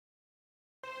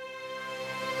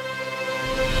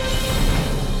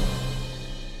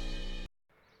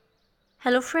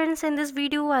Hello friends, in this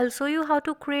video I'll show you how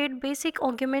to create basic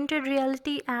augmented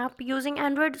reality app using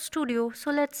Android Studio. So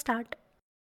let's start.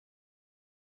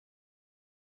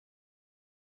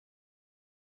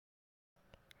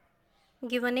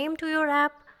 Give a name to your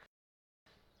app.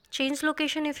 Change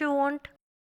location if you want.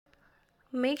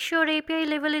 Make sure API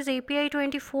level is API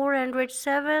 24, Android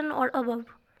 7 or above.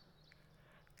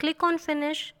 Click on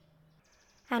finish.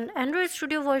 And Android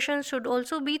Studio version should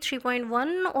also be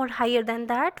 3.1 or higher than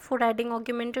that for adding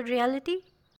augmented reality.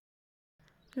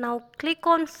 Now click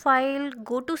on file,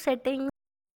 go to settings.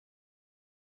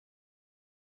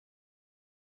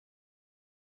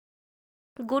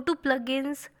 Go to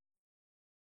plugins.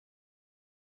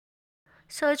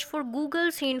 Search for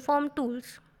Google Sceneform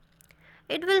tools.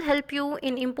 It will help you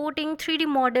in importing 3D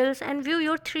models and view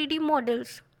your 3D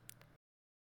models.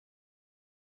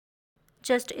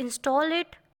 Just install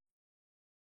it.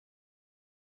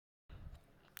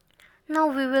 Now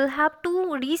we will have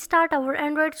to restart our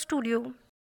Android Studio.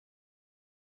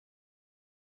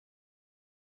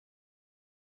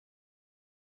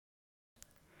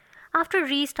 After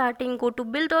restarting, go to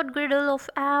build.gradle of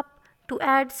app to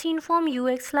add Sceneform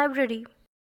UX library.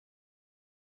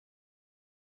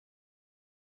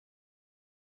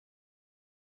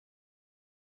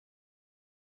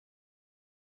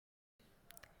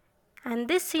 And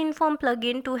this Sceneform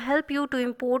plugin to help you to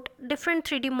import different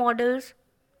 3D models.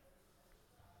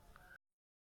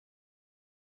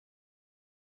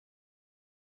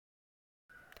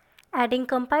 Adding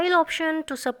compile option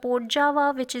to support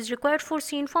Java, which is required for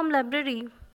Sceneform library.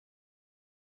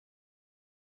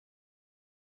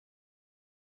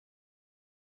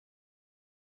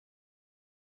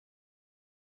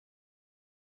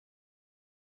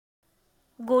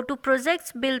 Go to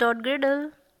projects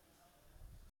build.gradle.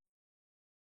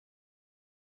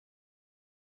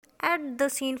 Add the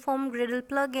Sceneform Gradle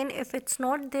plugin if it's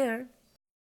not there.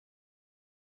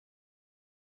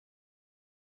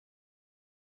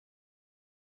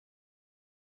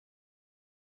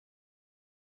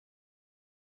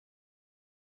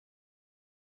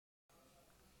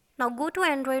 Now go to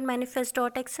Android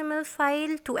manifest.xml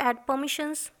file to add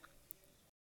permissions.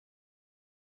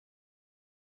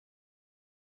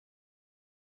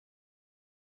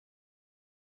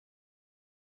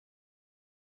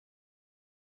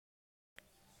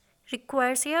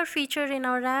 Requires AR feature in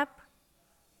our app.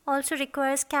 Also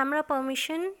requires camera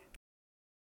permission.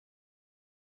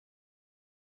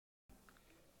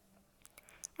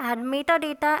 Add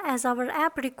metadata as our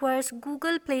app requires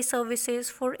Google Play services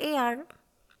for AR.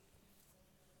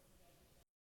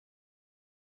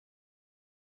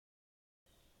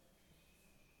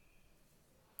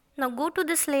 Now go to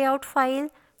this layout file,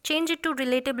 change it to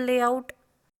relatable layout.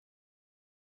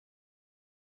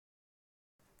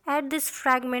 Add this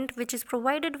fragment which is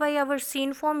provided by our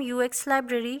Sceneform UX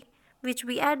library, which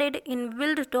we added in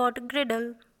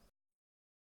build.gradle.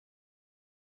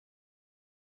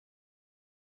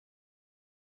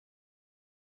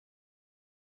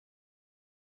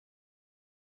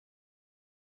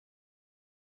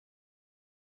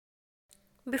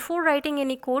 Before writing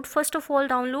any code, first of all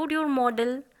download your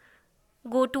model.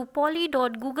 Go to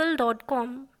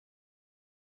poly.google.com.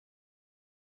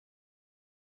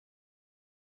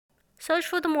 Search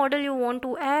for the model you want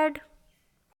to add.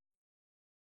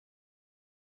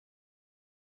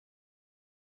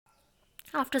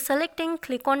 After selecting,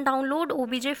 click on download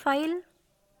OBJ file.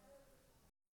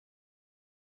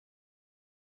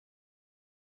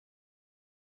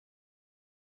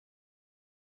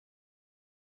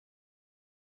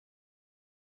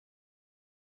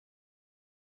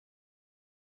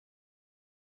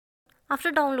 After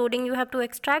downloading, you have to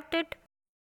extract it.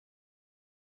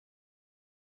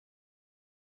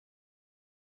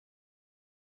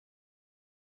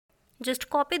 Just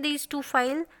copy these two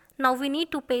files. Now we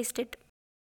need to paste it.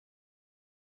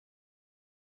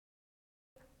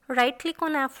 Right click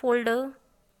on app folder.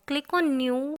 Click on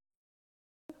new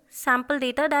sample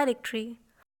data directory.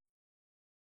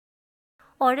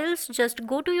 Or else just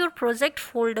go to your project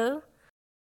folder.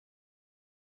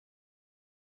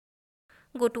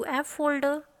 Go to app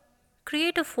folder.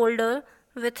 Create a folder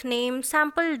with name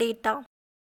sample data.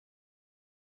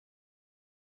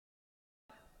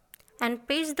 And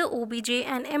paste the OBJ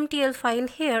and MTL file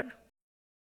here.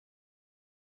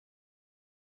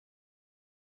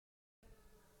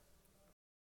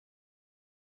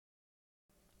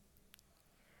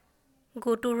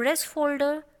 Go to res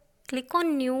folder, click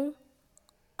on new,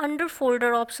 under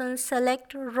folder options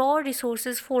select raw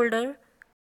resources folder,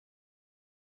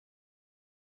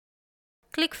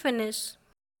 click finish.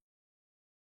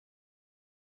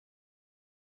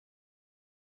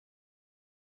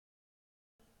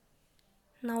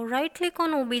 Now right click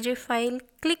on OBJ file,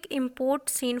 click import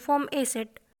Sceneform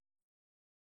asset.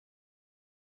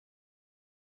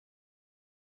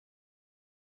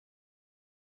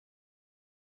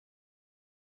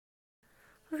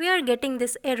 We are getting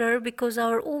this error because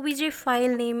our OBJ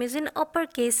file name is in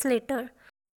uppercase letter.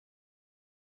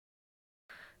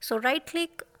 So right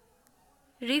click,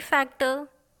 refactor,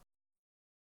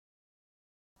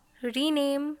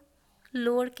 rename,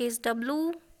 lowercase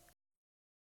w,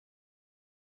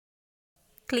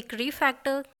 click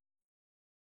refactor,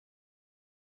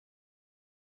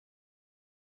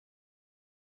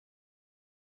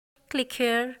 click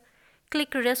here,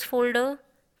 click res folder,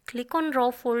 click on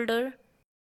raw folder,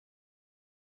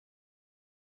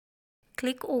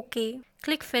 click OK,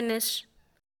 click finish.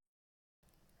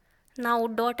 Now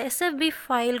 .sfb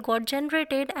file got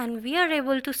generated and we are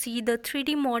able to see the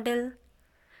 3D model.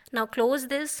 Now close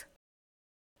this.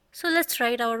 So let's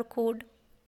write our code.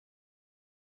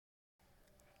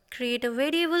 Create a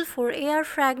variable for AR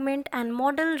fragment and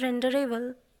model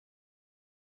renderable.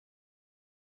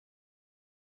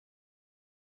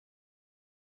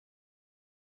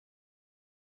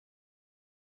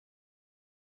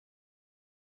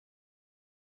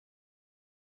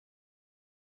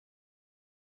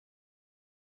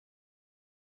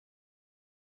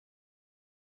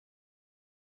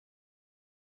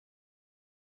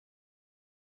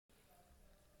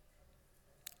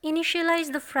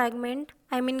 Initialize the fragment,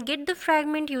 get the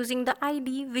fragment using the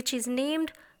ID which is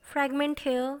named fragment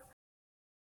here.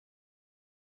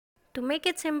 To make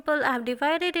it simple, I have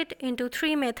divided it into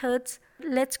 3 methods.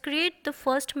 Let's create the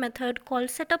first method called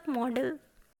setupModel.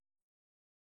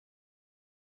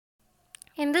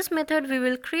 In this method, we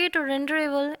will create a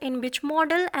renderable in which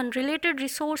model and related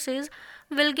resources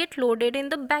will get loaded in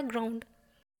the background.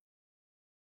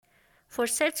 For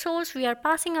setSource, we are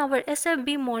passing our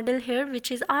SFB model here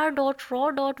which is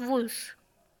r.raw.wools.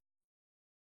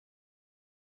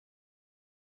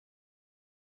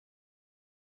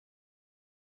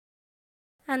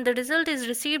 And the result is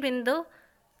received in the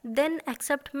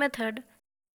thenAccept method.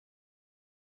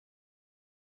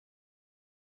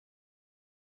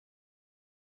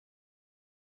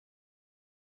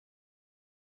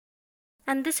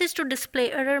 And this is to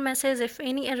display error message if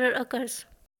any error occurs.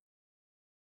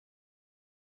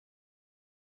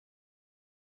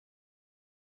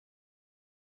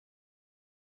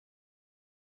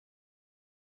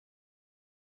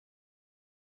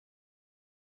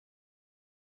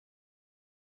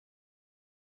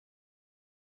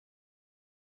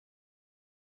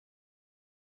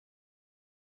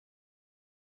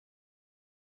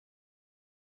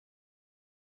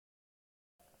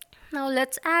 Now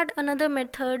let's add another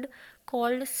method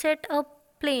called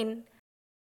setUpPlane.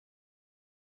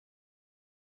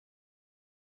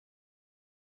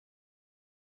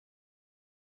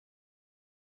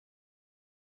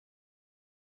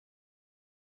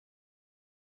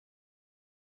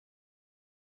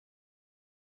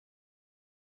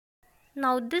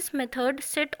 Now this method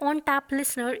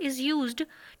setOnTapListener is used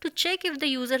to check if the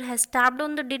user has tapped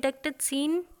on the detected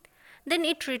scene. Then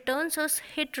it returns us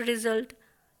hit result.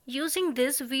 Using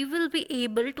this, we will be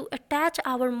able to attach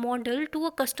our model to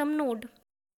a custom node.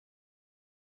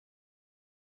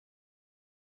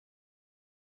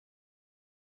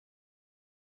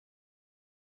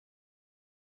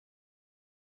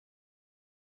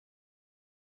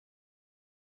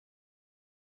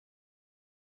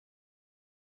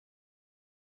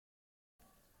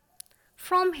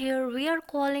 From here, we are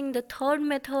calling the third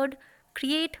method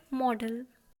createModel.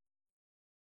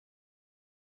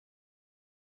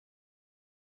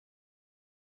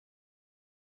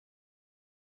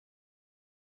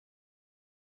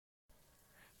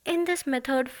 In this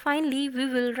method, finally, we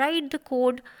will write the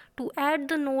code to add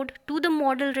the node to the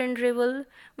model renderable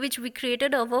which we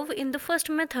created above in the first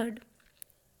method.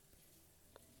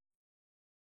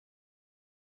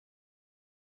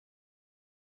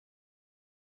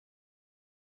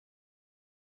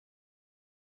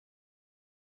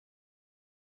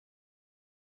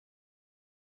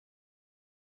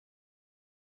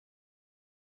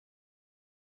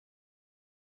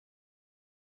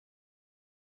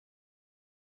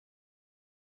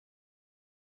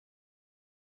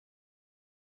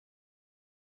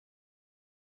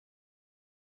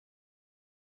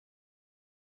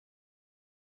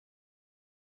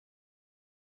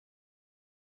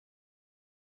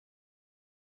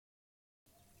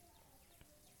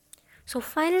 So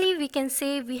finally, we can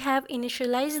say we have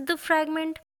initialized the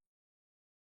fragment,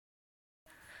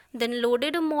 then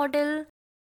loaded a model,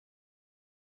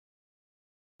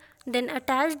 then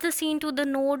attached the scene to the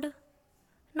node.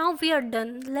 Now we are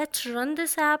done. Let's run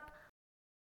this app.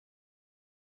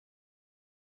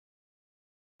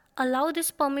 Allow this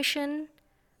permission.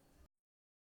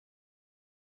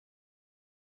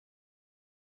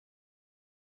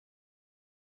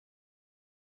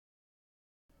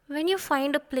 When you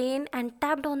find a plane and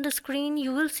tapped on the screen,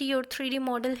 you will see your 3D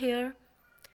model here.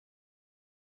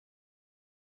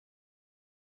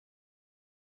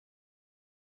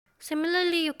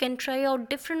 Similarly, you can try out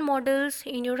different models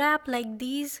in your app like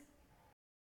these.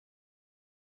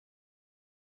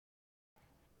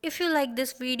 If you like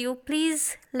this video,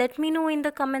 please let me know in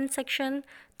the comment section.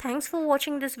 Thanks for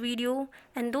watching this video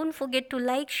and don't forget to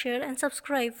like, share and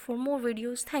subscribe for more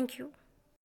videos. Thank you.